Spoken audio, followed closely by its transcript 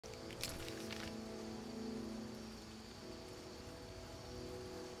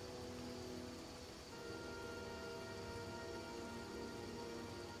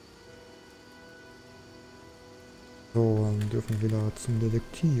So, dann dürfen wir wieder zum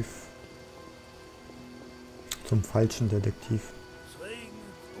Detektiv. Zum falschen Detektiv.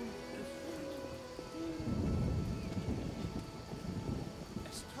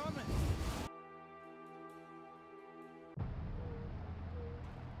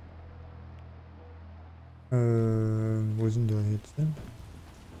 Wo sind wir jetzt hin?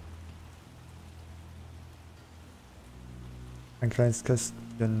 Ein kleines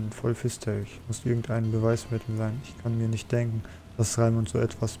Kästchen voll Fisteich. Muss irgendein Beweismittel sein. Ich kann mir nicht denken, dass Raimund so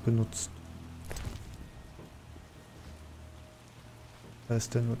etwas benutzt. Da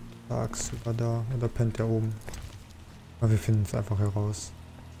ist der nur tagsüber da oder pennt der oben. Aber wir finden es einfach heraus.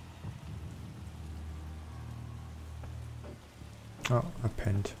 Ah, er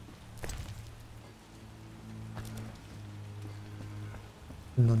pennt.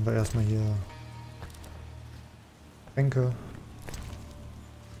 Und dann war erstmal hier Bänke.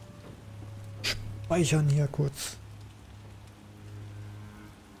 Speichern hier kurz.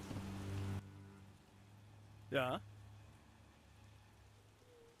 Ja?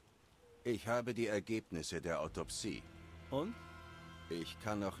 Ich habe die Ergebnisse der Autopsie. Und? Ich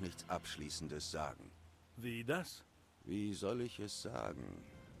kann noch nichts Abschließendes sagen. Wie das? Wie soll ich es sagen?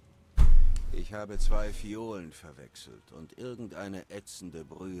 Ich habe 2 Fiolen verwechselt und irgendeine ätzende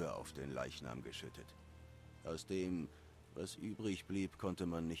Brühe auf den Leichnam geschüttet. Aus dem, was übrig blieb, konnte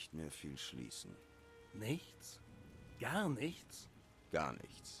man nicht mehr viel schließen. Nichts? Gar nichts? Gar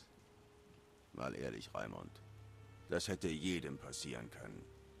nichts. Mal ehrlich, Raimund. Das hätte jedem passieren können.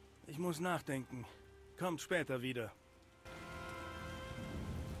 Ich muss nachdenken. Kommt später wieder.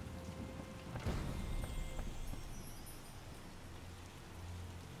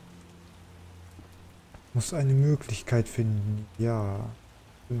 Muss eine Möglichkeit finden. Ja,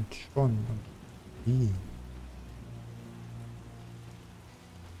 stimmt schon. Und wie?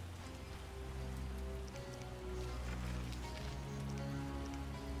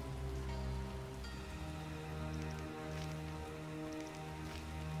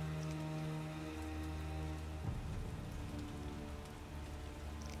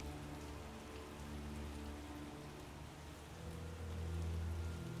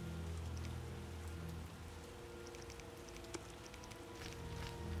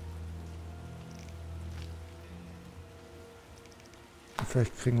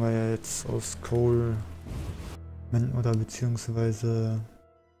 Vielleicht kriegen wir ja jetzt aus Coal oder beziehungsweise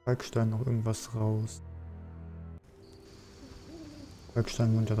Kalkstein noch irgendwas raus.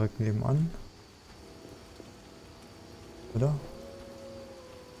 Kalkstein wohnt ja direkt nebenan. Oder?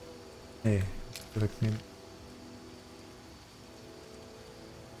 Nee, direkt neben.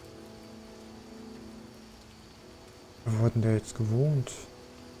 Wo hat denn der jetzt gewohnt?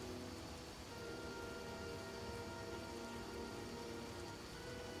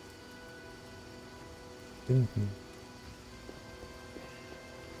 Hinten.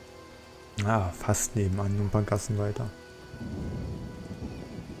 Ah, fast nebenan, nur ein paar Gassen weiter.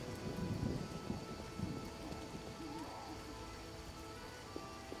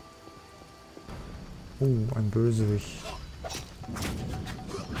 Oh, ein Bösewicht.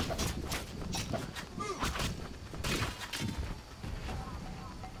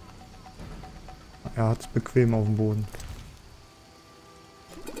 Er hat's bequem auf dem Boden.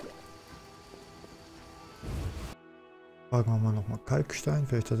 Fragen wir mal nochmal Kalkstein,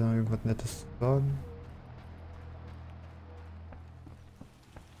 vielleicht hat er noch irgendwas Nettes zu sagen.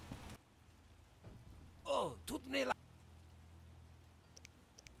 Oh, tut mir leid.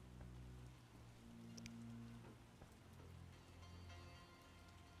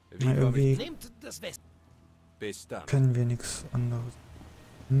 Na, irgendwie Nehmt das West. Bis dann. kennen wir nichts anderes.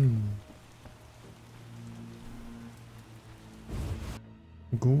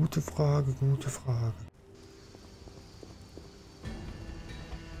 Gute Frage, gute Frage.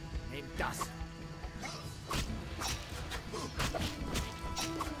 Nehmt das.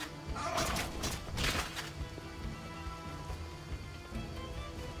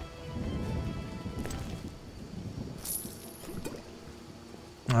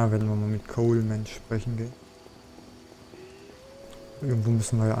 Ah, werden wir mal mit Coleman sprechen gehen. Irgendwo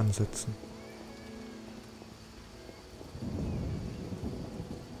müssen wir ja ansetzen.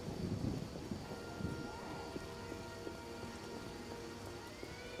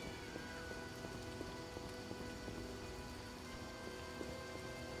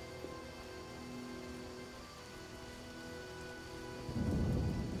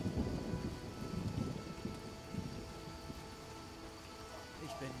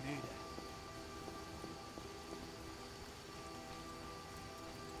 Ich bin müde.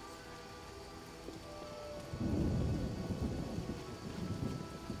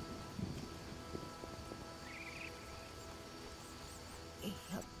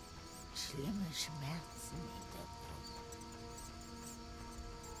 Ich habe schlimme Schmerzen in der Brust.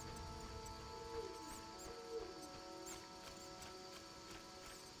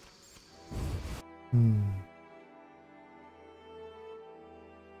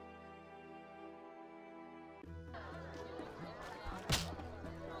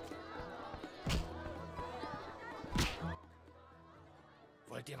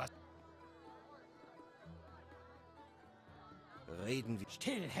 Wollt ihr was? Reden wir.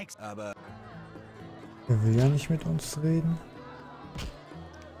 Still, Hex. Aber Er will ja nicht mit uns reden.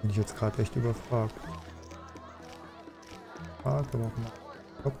 Bin ich jetzt gerade echt überfragt. Aber auch mal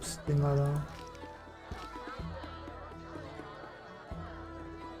Kopfdinger da.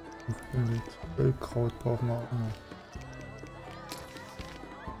 5 Ölkraut brauchen wir auch noch.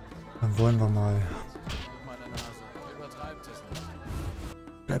 Dann wollen wir mal. Meine Nase. Übertreibt es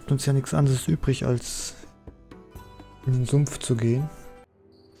nicht. Bleibt uns ja nichts anderes übrig, als in den Sumpf zu gehen.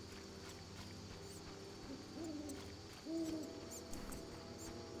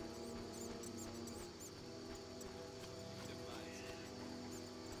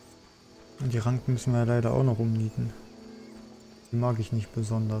 Und die Ranken müssen wir ja leider auch noch umnieten. Die mag ich nicht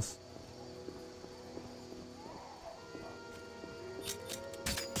besonders.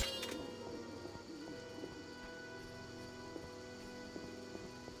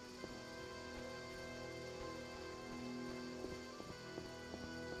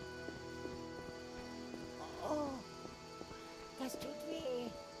 Oh, das tut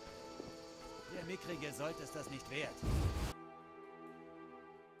weh. Der Mickrige sollte es das nicht wert.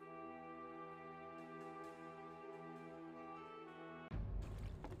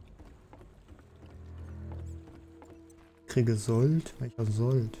 Kriege Sold? Welcher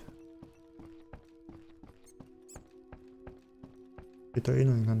Sold? Geht da eh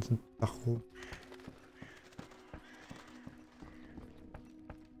nur den ganzen Tag rum.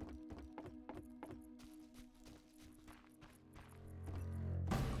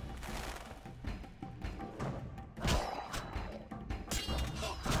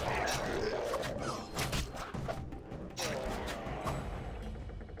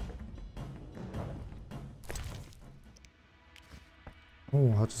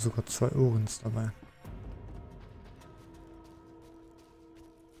 Oh, hatte sogar 2 Ohrens dabei.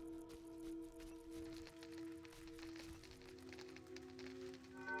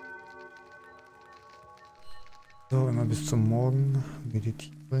 So, immer bis zum Morgen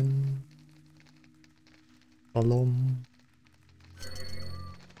meditieren. Shalom.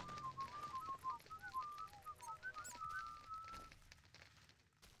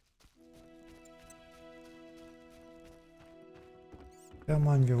 Ja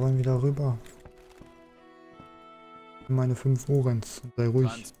Mann, wir wollen wieder rüber. Meine 5 Ohrens. Sei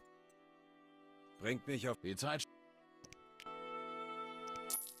ruhig. bringt mich auf Die Zeit.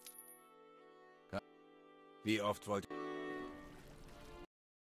 Wie oft wollt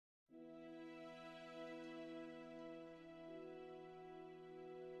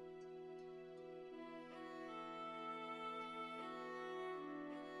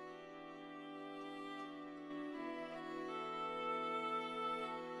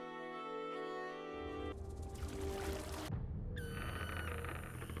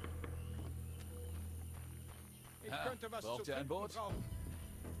Braucht ihr ein Boot? So,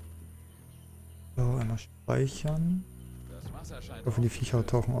 einmal speichern. Das Wasser scheint. Ich hoffe, die Viecher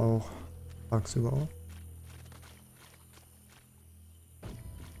tauchen auch tagsüber auf.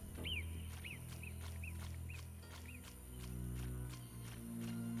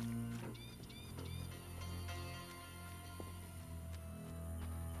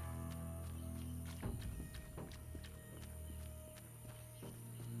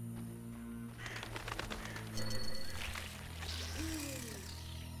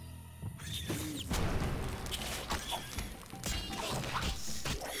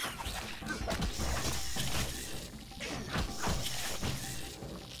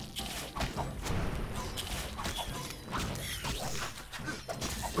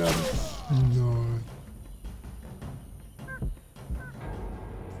 Nein.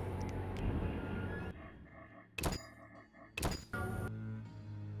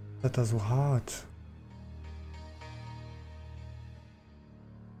 Das ist da so hart.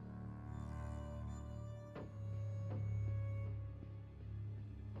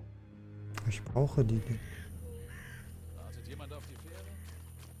 Ich brauche die. Wartet jemand auf die Fähre?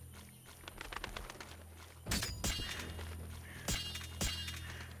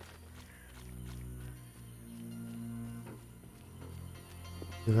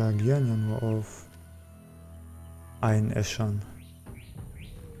 Die reagieren ja nur auf Einäschern.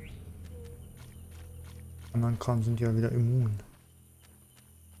 Anderen Kram sind ja wieder immun.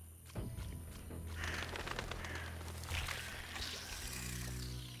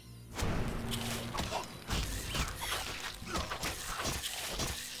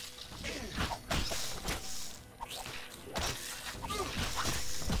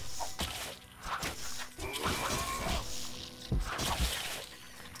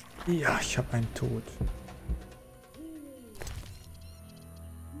 Ja, ich habe einen Tod.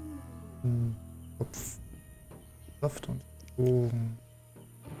 Kopf, Saft und Bogen.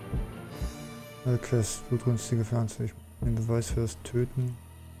 Quest, blutrünstige Pflanze. Ich brauche den Beweis für das Töten.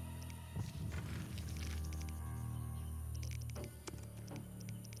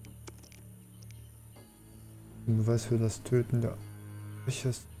 Den Beweis für das Töten der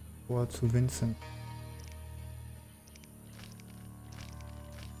Welches Tor zu Vincent.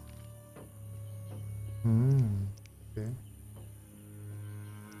 Okay.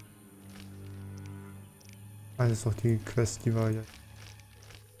 Ah, das ist doch die Quest, die war ja.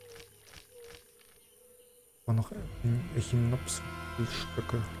 War noch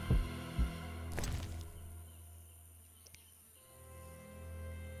Echinopsis-Stöcke.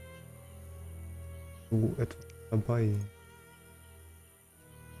 So etwas dabei.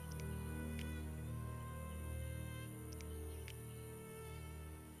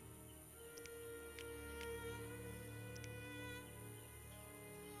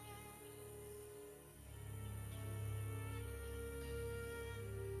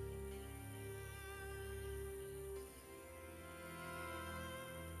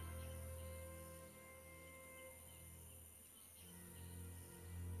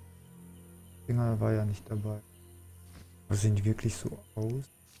 Dinger war ja nicht dabei. Aber sehen die wirklich so aus?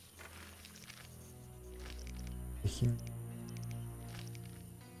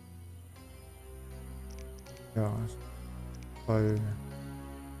 Ja, weil.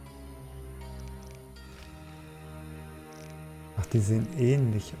 Ach, die sehen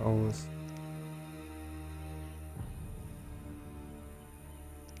ähnlich aus.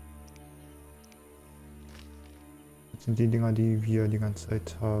 Das sind die Dinger, die wir die ganze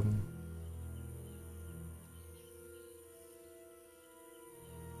Zeit haben.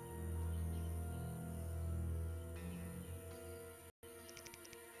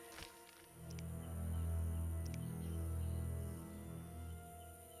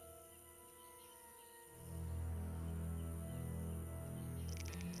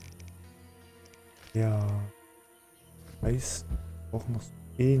 Ja, weiß auch noch so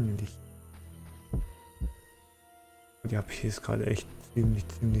ähnlich. Die HP ist gerade echt ziemlich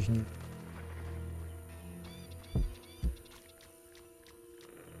niedrig.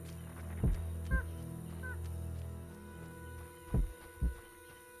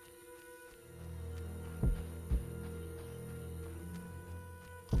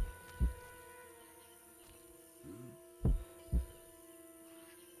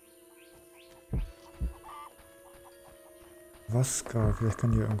 Was gar? Vielleicht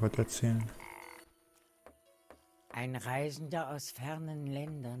kann dir irgendwas erzählen. Ein Reisender aus fernen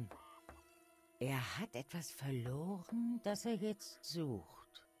Ländern. Er hat etwas verloren, das er jetzt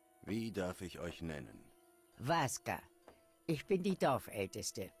sucht. Wie darf ich euch nennen? Vaska. Ich bin die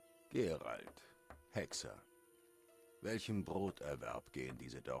Dorfälteste. Gerald. Hexer. Welchem Broterwerb gehen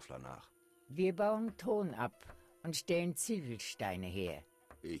diese Dörfler nach? Wir bauen Ton ab und stellen Ziegelsteine her.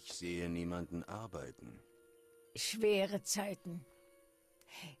 Ich sehe niemanden arbeiten. Schwere Zeiten.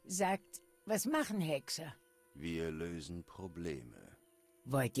 Sagt, was machen Hexer? Wir lösen Probleme.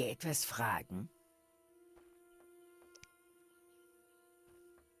 Wollt ihr etwas fragen?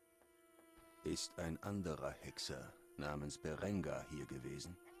 Ist ein anderer Hexer namens Berengar hier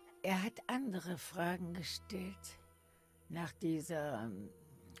gewesen? Er hat andere Fragen gestellt. Nach dieser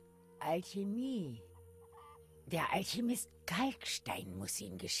Alchemie. Der Alchemist Kalkstein muss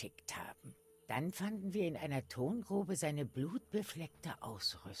ihn geschickt haben. Dann fanden wir in einer Tongrube seine blutbefleckte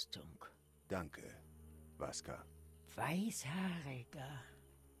Ausrüstung. Danke, Vaska. Weißhaariger.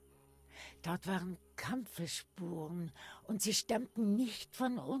 Dort waren Kampfesspuren und sie stammten nicht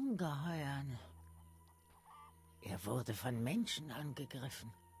von Ungeheuern. Er wurde von Menschen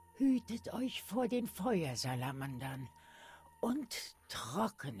angegriffen. Hütet euch vor den Feuersalamandern und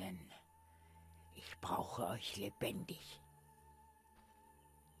Trockenen. Ich brauche euch lebendig.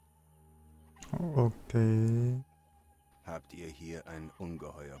 Okay. Habt ihr hier ein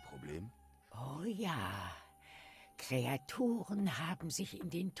Ungeheuerproblem? Oh ja. Kreaturen haben sich in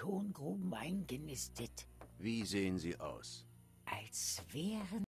den Tongruben eingenistet. Wie sehen sie aus? Als wären